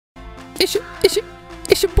It's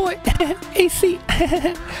your boy, AC.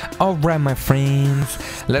 All right, my friends,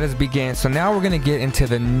 let us begin. So now we're gonna get into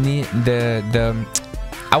the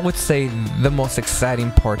I would say the most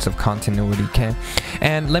exciting parts of continuity, okay?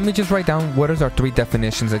 And let me just write down what is our three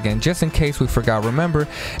definitions again, just in case we forgot. Remember,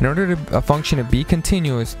 in order to a function to be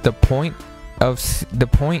continuous, the point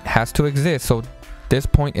has to exist. So this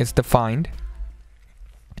point is defined.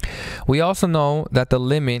 We also know that the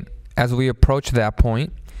limit as we approach that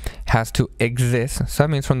point has to exist. So that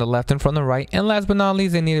means from the left and from the right. And last but not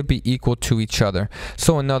least, they need to be equal to each other.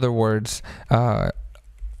 So in other words,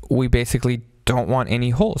 we basically don't want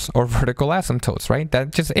any holes or vertical asymptotes, right?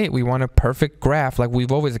 That's just it. We want a perfect graph like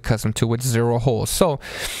we've always accustomed to with zero holes. So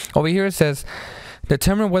over here it says,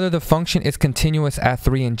 determine whether the function is continuous at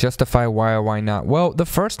 3 and justify why or why not. Well, the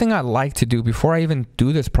first thing I like to do before I even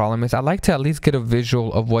do this problem is I like to at least get a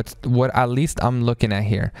visual of what at least I'm looking at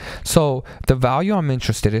here. So the value I'm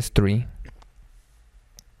interested in is 3.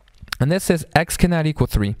 And this says x cannot equal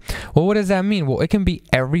 3. Well, what does that mean? Well, it can be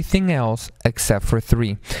everything else except for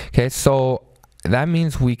 3. Okay, so that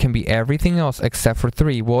means we can be everything else except for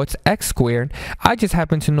 3. Well, it's x squared. I just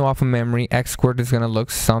happen to know off of memory x squared is going to look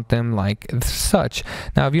something like such.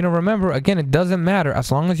 Now, if you don't remember, again, it doesn't matter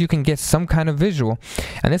as long as you can get some kind of visual.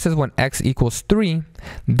 And this is when x equals 3.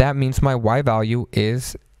 That means my y value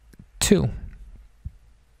is 2.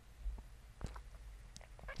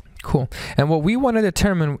 Cool. And what we want to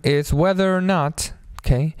determine is whether or not,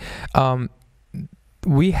 okay,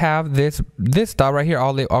 we have this dot right here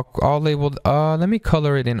all labeled. Let me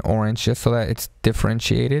color it in orange just so that it's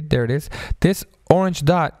differentiated. There it is. This orange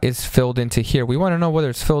dot is filled into here. We want to know whether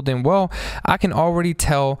it's filled in. Well, I can already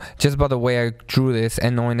tell just by the way I drew this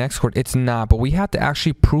and knowing x squared it's not, but we have to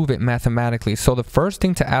actually prove it mathematically. So the first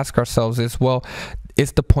thing to ask ourselves is, well,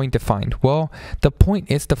 is the point defined? Well, the point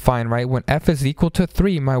is defined, right? When f is equal to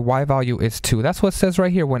 3, my y value is 2. That's what it says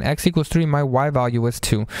right here. When x equals 3, my y value is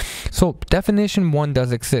 2. So definition 1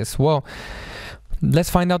 does exist. Well, let's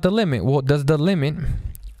find out the limit. Well, does the limit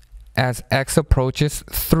as x approaches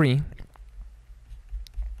 3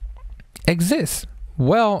 exist?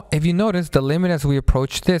 Well, if you notice, the limit as we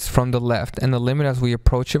approach this from the left and the limit as we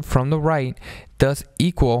approach it from the right does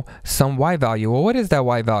equal some y value. Well, what is that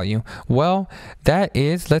y value? Well, that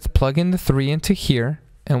is, let's plug in the 3 into here.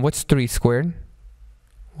 And what's 3 squared?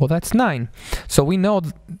 Well, that's 9. So we know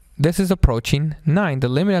this is approaching 9. The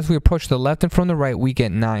limit as we approach the left and from the right, we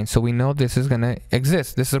get 9. So we know this is going to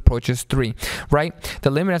exist. This approaches 3, right? The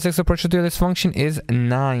limit as x approaches 3 of this function is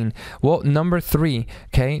 9. Well, number 3,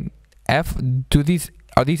 okay?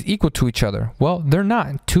 Are these equal to each other? Well, they're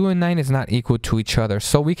not. 2 and 9 is not equal to each other.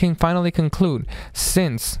 So we can finally conclude,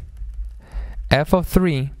 since f of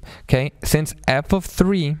 3, okay, since f of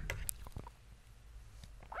 3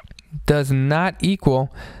 does not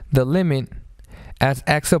equal the limit as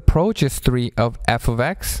x approaches 3 of f of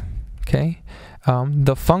x, okay,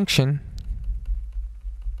 the function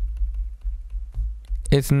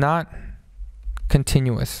is not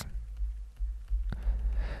continuous.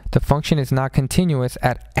 The function is not continuous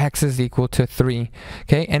at x is equal to 3.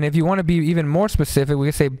 Okay, and if you want to be even more specific, we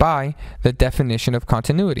can say by the definition of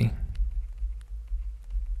continuity.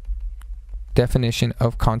 Definition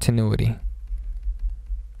of continuity.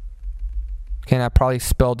 Okay, and I probably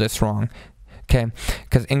spelled this wrong. Okay,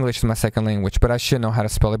 because English is my second language, but I should know how to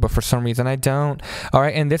spell it, but for some reason I don't. All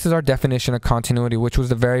right, and this is our definition of continuity, which was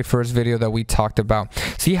the very first video that we talked about.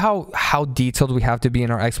 See how detailed we have to be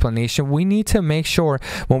in our explanation? We need to make sure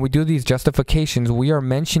when we do these justifications, we are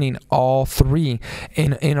mentioning all three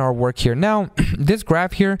in our work here. Now, this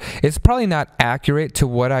graph here is probably not accurate to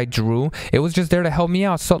what I drew. It was just there to help me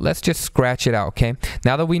out, so let's just scratch it out, okay?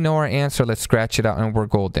 Now that we know our answer, let's scratch it out and we're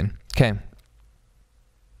golden, okay?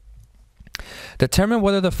 Determine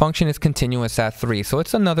whether the function is continuous at 3. So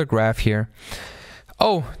it's another graph here.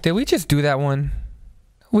 Oh, did we just do that one?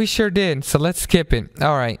 We sure did. So let's skip it.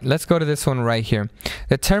 All right, let's go to this one right here.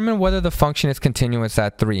 Determine whether the function is continuous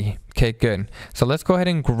at 3. Okay, good. So let's go ahead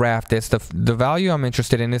and graph this. The value I'm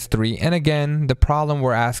interested in is 3. And again, the problem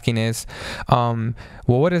we're asking is, well,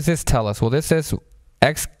 what does this tell us? Well, this says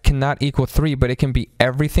x cannot equal 3, but it can be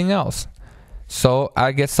everything else. So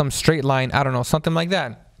I guess some straight line, I don't know, something like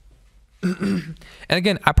that. And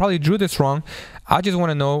again, I probably drew this wrong. I just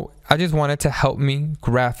want to know, I just wanted to help me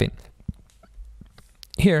graph it.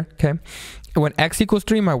 Here, okay, when x equals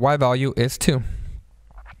 3, my y value is 2.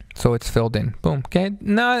 So it's filled in. Boom. Okay.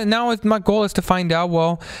 Now my goal is to find out,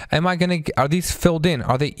 well, are these filled in?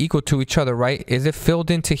 Are they equal to each other, right? Is it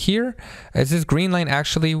filled into here? Is this green line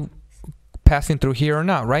actually passing through here or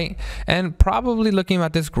not, right? And probably looking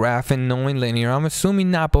at this graph and knowing linear, I'm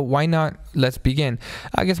assuming not, but why not? Let's begin.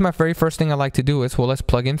 I guess my very first thing I like to do is, well, let's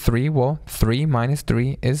plug in 3. Well, 3 minus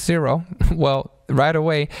 3 is 0. Well, right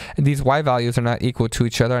away, these y values are not equal to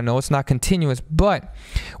each other. I know it's not continuous, but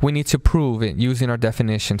we need to prove it using our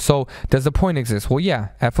definition. So does the point exist? Well, yeah,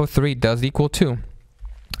 f of 3 does equal 2.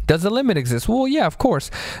 Does the limit exist? Well, yeah, of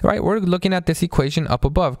course, right? We're looking at this equation up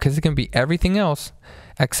above because it can be everything else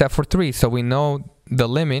except for 3. So we know the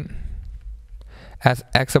limit as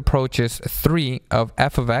x approaches 3 of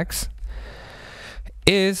f of x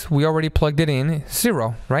is, we already plugged it in,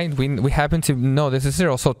 0, right? We happen to know this is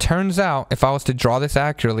 0. So turns out, if I was to draw this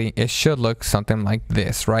accurately, it should look something like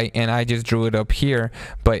this, right? And I just drew it up here,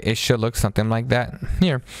 but it should look something like that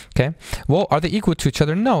here, okay? Well, are they equal to each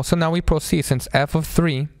other? No. So now we proceed. Since f of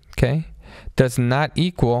 3, okay, does not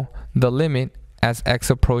equal the limit as x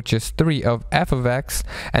approaches 3 of f of x,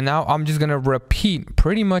 and now I'm just going to repeat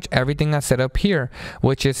pretty much everything I said up here,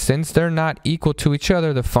 which is, since they're not equal to each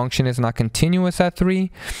other, the function is not continuous at 3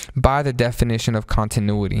 by the definition of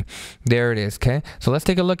continuity. There it is, okay? So let's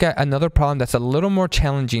take a look at another problem that's a little more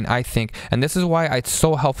challenging, I think, and this is why it's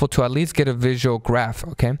so helpful to at least get a visual graph,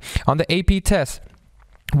 okay? On the AP test,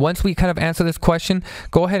 once we kind of answer this question,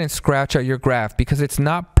 go ahead and scratch out your graph, because it's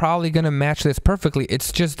not probably going to match this perfectly.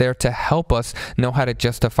 It's just there to help us know how to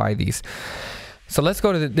justify these. So let's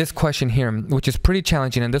go to this question here, which is pretty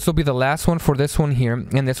challenging, and this will be the last one for this one here,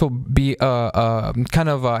 and this will be kind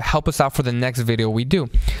of help us out for the next video we do.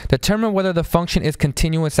 Determine whether the function is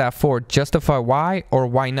continuous at 4. Justify why or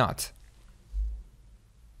why not.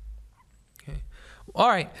 All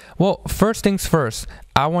right, well, first things first,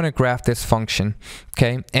 I want to graph this function,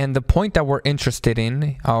 okay? And the point that we're interested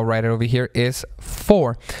in, I'll write it over here, is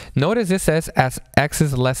 4. Notice it says as x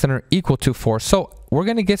is less than or equal to 4. So we're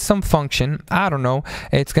going to get some function, I don't know,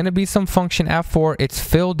 it's going to be some function at 4, it's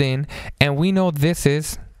filled in, and we know this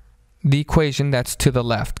is the equation that's to the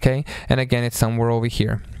left, okay? And again, it's somewhere over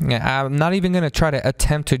here. I'm not even going to try to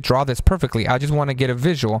attempt to draw this perfectly. I just want to get a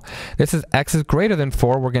visual. This is x is greater than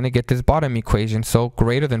 4. We're going to get this bottom equation, so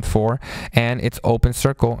greater than 4, and it's open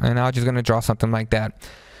circle, and I'm just going to draw something like that.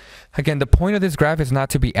 Again, the point of this graph is not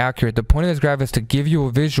to be accurate. The point of this graph is to give you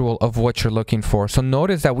a visual of what you're looking for. So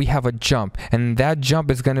notice that we have a jump, and that jump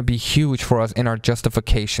is going to be huge for us in our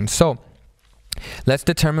justification. So let's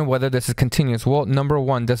determine whether this is continuous. Well, number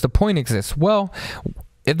one, does the point exist? Well,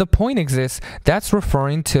 if the point exists, that's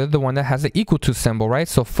referring to the one that has the equal to symbol, right?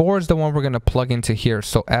 So 4 is the one we're going to plug into here.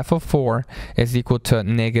 So f of 4 is equal to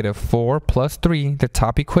negative 4 plus 3, the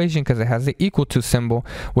top equation, because it has the equal to symbol,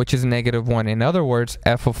 which is negative 1. In other words,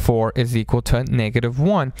 f of 4 is equal to negative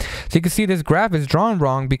 1. So you can see this graph is drawn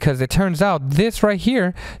wrong, because it turns out this right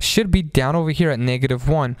here should be down over here at negative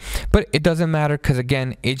 1. But it doesn't matter, because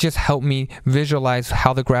again, it just helped me visualize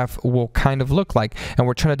how the graph will kind of look like. And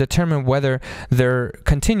we're trying to determine whether they're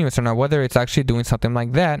continuous or not, whether it's actually doing something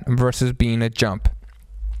like that versus being a jump.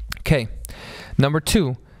 Okay, number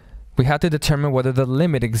 2, we have to determine whether the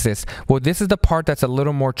limit exists. Well, this is the part that's a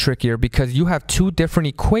little more trickier, because you have two different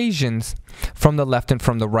equations from the left and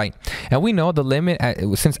from the right, and we know the limit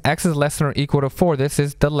since x is less than or equal to 4, this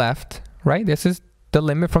is the left, right? This is the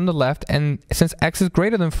limit from the left, and since x is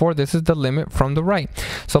greater than 4, this is the limit from the right.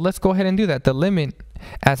 So let's go ahead and do that. The limit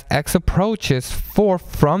as x approaches 4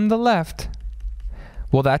 from the left,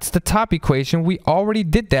 well, that's the top equation. We already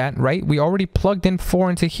did that, right? We already plugged in 4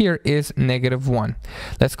 into here, is negative 1.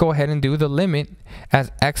 Let's go ahead and do the limit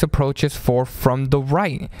as x approaches 4 from the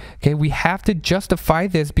right. Okay, we have to justify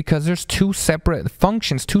this because there's two separate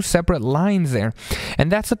functions, two separate lines there.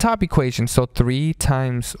 And that's the top equation. So 3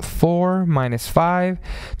 times 4 minus 5,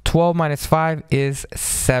 12 minus 5 is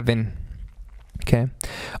 7. Okay.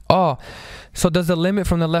 Oh, so does the limit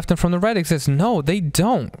from the left and from the right exist? No, they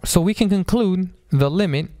don't. So we can conclude the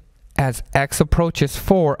limit as x approaches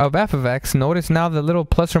 4 of f of x. Notice now the little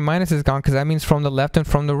plus or minus is gone, because that means from the left and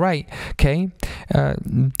from the right, okay,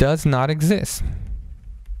 does not exist.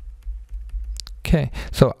 Okay,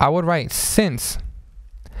 so I would write, since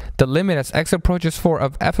the limit as x approaches 4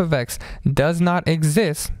 of f of x does not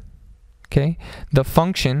exist, okay, the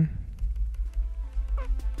function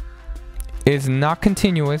is not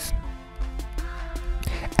continuous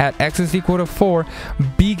at x is equal to 4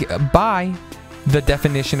 by the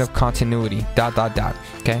definition of continuity, ...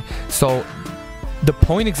 Okay, so the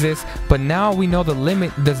point exists, but now we know the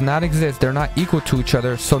limit does not exist. They're not equal to each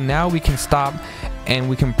other. So now we can stop and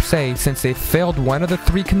we can say, since they failed one of the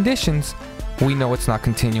 3 conditions, we know it's not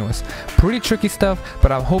continuous. Pretty tricky stuff,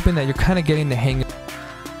 but I'm hoping that you're kind of getting the hang of it.